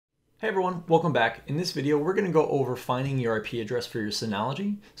Hey everyone, welcome back. In this video, we're going to go over finding your IP address for your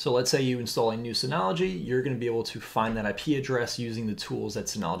Synology. So let's say you install a new Synology, you're going to be able to find that IP address using the tools that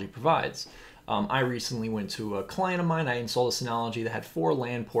Synology provides. I recently went to a client of mine, I installed a Synology that had 4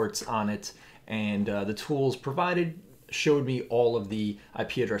 LAN ports on it, and the tools provided showed me all of the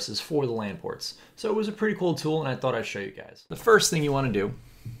IP addresses for the LAN ports. So it was a pretty cool tool and I thought I'd show you guys. The first thing you want to do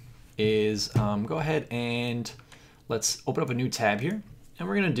is go ahead and let's open up a new tab here. And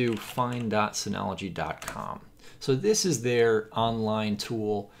we're going to do find.synology.com. So this is their online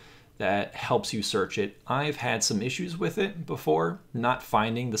tool that helps you search it. I've had some issues with it before, not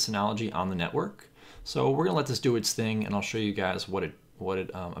finding the Synology on the network. So we're going to let this do its thing, and I'll show you guys what it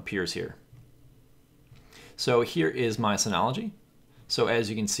appears here. So here is my Synology. So as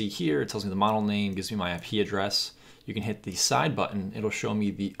you can see here, it tells me the model name, gives me my IP address. You can hit the side button. It'll show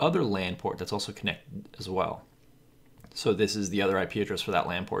me the other LAN port that's also connected as well. So this is the other IP address for that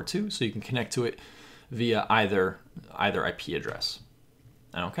LAN port too, so you can connect to it via either IP address.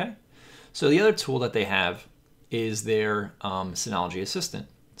 Okay. So the other tool that they have is their Synology Assistant.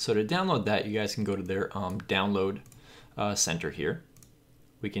 So to download that, you guys can go to their download center here.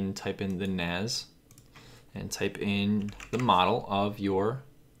 We can type in the NAS and type in the model of your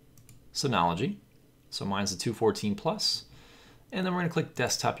Synology. So mine's the 214 Plus, and then we're going to click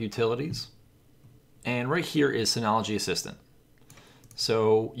Desktop Utilities. And right here is Synology Assistant.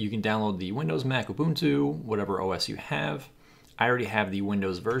 So you can download the Windows, Mac, Ubuntu, whatever OS you have. I already have the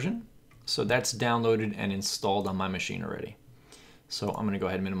Windows version, so that's downloaded and installed on my machine already. So I'm going to go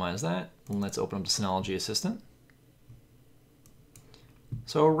ahead and minimize that, and let's open up the Synology Assistant.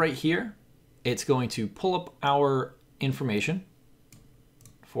 So right here, it's going to pull up our information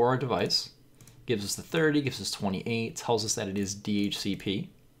for our device. Gives us the 30, gives us 28, tells us that it is DHCP.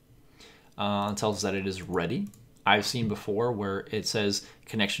 Tells us that it is ready. I've seen before where it says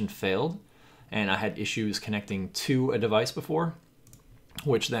connection failed, and I had issues connecting to a device before,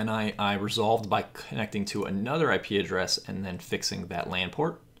 which then I resolved by connecting to another IP address and then fixing that LAN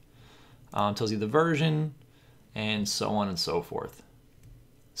port. Tells you the version and so on and so forth.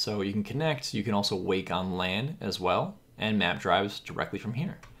 So you can connect, you can also wake on LAN as well, and map drives directly from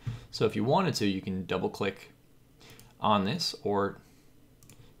here. So if you wanted to, you can double click on this, or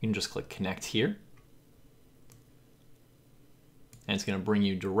you can just click connect here, and it's going to bring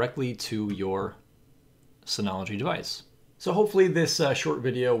you directly to your Synology device. So hopefully this short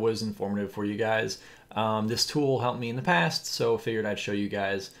video was informative for you guys. This tool helped me in the past, so figured I'd show you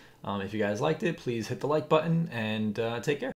guys. If you guys liked it, please hit the like button and take care.